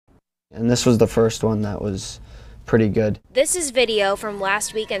And this was the first one that was pretty good. This is video from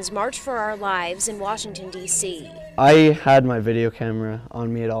last weekend's March for Our Lives in Washington, D.C. I had my video camera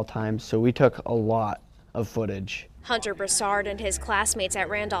on me at all times, so we took a lot of footage. Hunter Broussard and his classmates at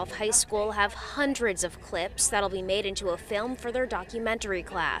Randolph High School have hundreds of clips that'll be made into a film for their documentary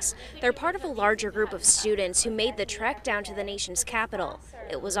class. They're part of a larger group of students who made the trek down to the nation's capital.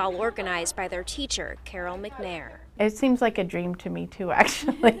 It was all organized by their teacher, Carol McNair. It seems like a dream to me too,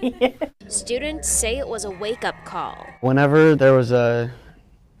 actually. Students say it was a wake-up call. Whenever there was a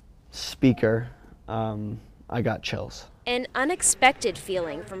speaker, I got chills. An unexpected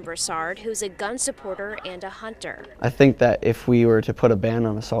feeling from Broussard, who's a gun supporter and a hunter. I think that if we were to put a ban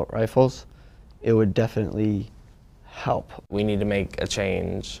on assault rifles, it would definitely help. We need to make a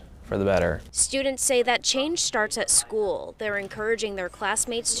change for the better. Students say that change starts at school. They're encouraging their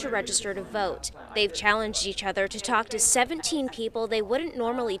classmates to register to vote. They've challenged each other to talk to 17 people they wouldn't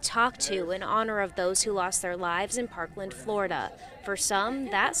normally talk to in honor of those who lost their lives in Parkland, Florida. For some,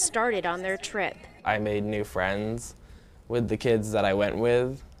 that started on their trip. I made new friends with the kids that I went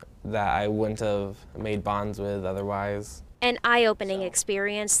with that I wouldn't have made bonds with otherwise. An eye-opening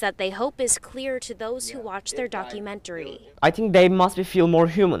experience that they hope is clear to those who watch their documentary. I think they must feel more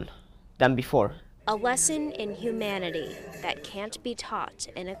human than before. A lesson in humanity that can't be taught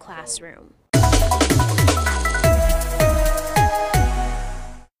in a classroom.